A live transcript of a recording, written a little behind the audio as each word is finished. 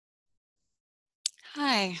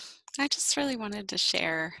Hi, I just really wanted to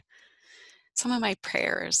share some of my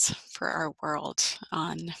prayers for our world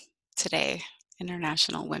on today,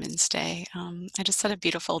 International Women's Day. I just had a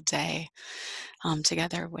beautiful day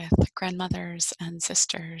together with grandmothers and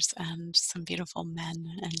sisters and some beautiful men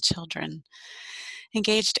and children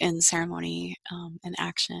engaged in ceremony and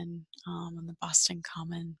action on the Boston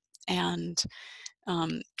Common. And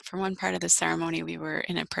for one part of the ceremony, we were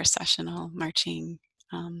in a processional marching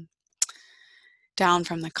um, down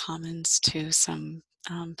from the commons to some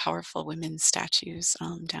powerful women's statues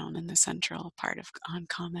down in the central part of on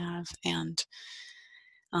Comm Ave. And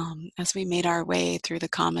as we made our way through the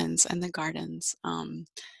commons and the gardens, uh,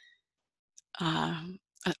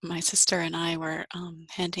 my sister and I were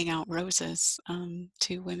handing out roses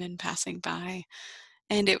to women passing by.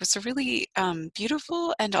 And it was a really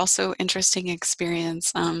beautiful and also interesting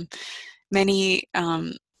experience. Many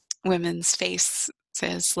women's faces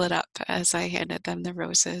lit up as I handed them the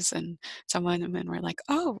roses, and some women were like,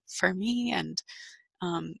 "Oh, for me," and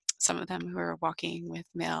some of them who were walking with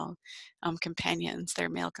male companions, their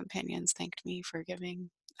male companions, thanked me for giving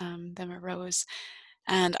them a rose.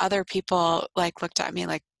 And other people like looked at me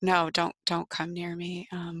like, "No, don't come near me.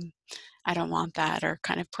 I don't want that," or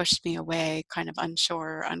kind of pushed me away, kind of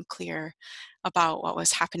unsure, unclear about what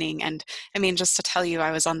was happening. And I mean, just to tell you,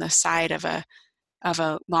 I was on the side of a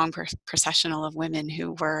long processional of women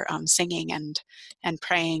who were singing and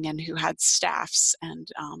praying, and who had staffs and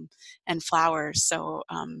flowers. So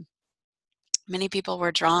many people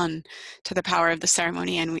were drawn to the power of the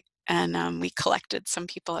ceremony, and we collected some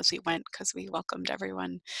people as we went because we welcomed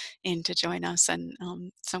everyone in to join us. And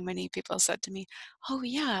so many people said to me, "Oh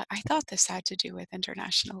yeah, I thought this had to do with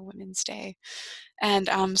International Women's Day." And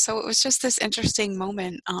so it was just this interesting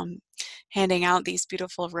moment, handing out these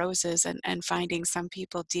beautiful roses and finding some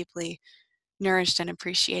people deeply nourished and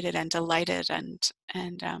appreciated and delighted and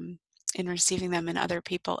in receiving them, and other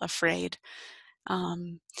people afraid.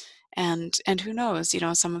 Um, and who knows,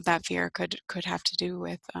 some of that fear could have to do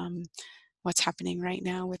with what's happening right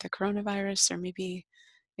now with the coronavirus, or maybe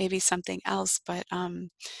something else. But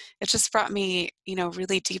it just brought me,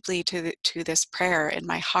 really deeply to this prayer in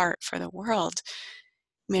my heart for the world.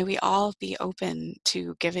 May we all be open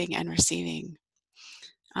to giving and receiving.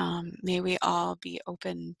 May we all be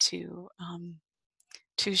open to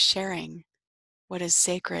sharing what is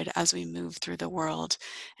sacred as we move through the world.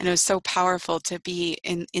 And it was so powerful to be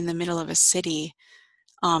in the middle of a city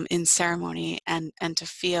in ceremony, and to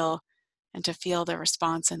feel the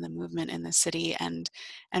response and the movement in the city. And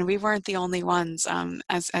we weren't the only ones.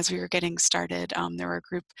 As we were getting started, there were a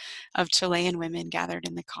group of Chilean women gathered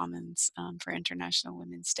in the Commons for International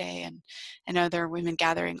Women's Day, and I know there are women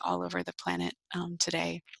gathering all over the planet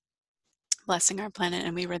today, blessing our planet.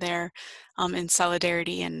 And we were there in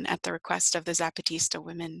solidarity and at the request of the Zapatista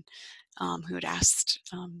women, who had asked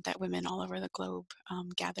that women all over the globe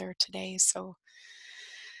gather today. So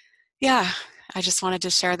yeah, I just wanted to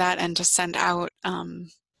share that and to send out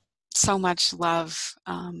so much love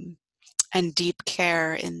and deep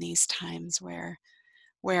care in these times where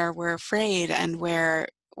we're afraid, and where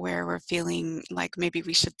we're feeling like maybe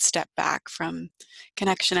we should step back from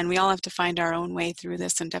connection. And we all have to find our own way through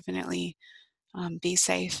this, and definitely be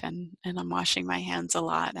safe. And I'm washing my hands a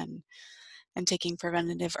lot, and taking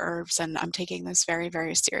preventative herbs, and I'm taking this very,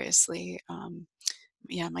 very seriously.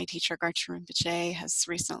 Yeah, my teacher Garchie Rinpoche has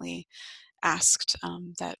recently asked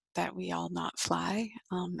that we all not fly,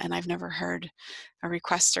 and I've never heard a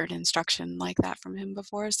request or an instruction like that from him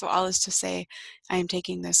before. So all is to say, I am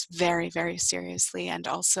taking this very, very seriously, and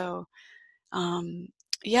also, um,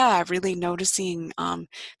 yeah, really noticing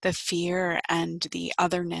the fear and the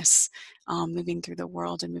otherness moving through the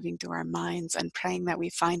world and moving through our minds, and praying that we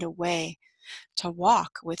find a way to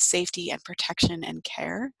walk with safety and protection and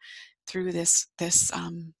care through this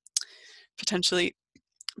potentially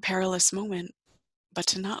perilous moment, but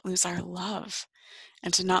to not lose our love,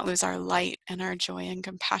 and to not lose our light and our joy and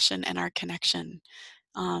compassion and our connection.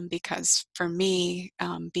 Because for me,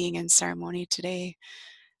 being in ceremony today,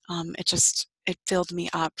 it filled me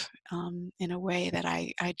up in a way that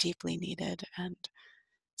I deeply needed. And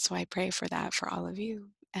so I pray for that for all of you.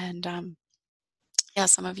 And yeah,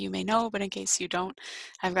 some of you may know, but in case you don't,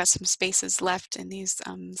 I've got some spaces left in these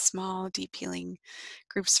small, deep healing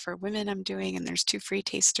groups for women I'm doing, and there's 2 free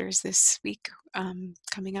tasters this week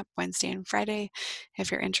coming up Wednesday and Friday. If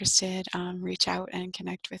you're interested, reach out and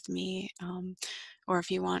connect with me, or if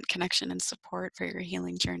you want connection and support for your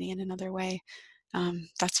healing journey in another way,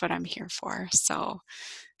 that's what I'm here for. So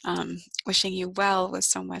wishing you well with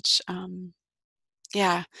so much,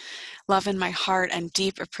 yeah, love in my heart and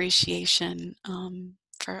deep appreciation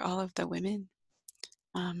for all of the women.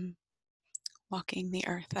 um, walking the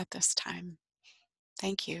earth at this time.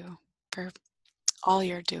 Thank you for all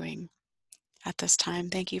you're doing at this time.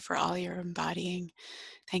 Thank you for all you're embodying.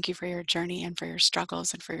 Thank you for your journey and for your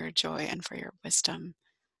struggles and for your joy and for your wisdom.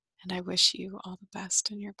 And I wish you all the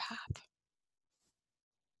best in your path.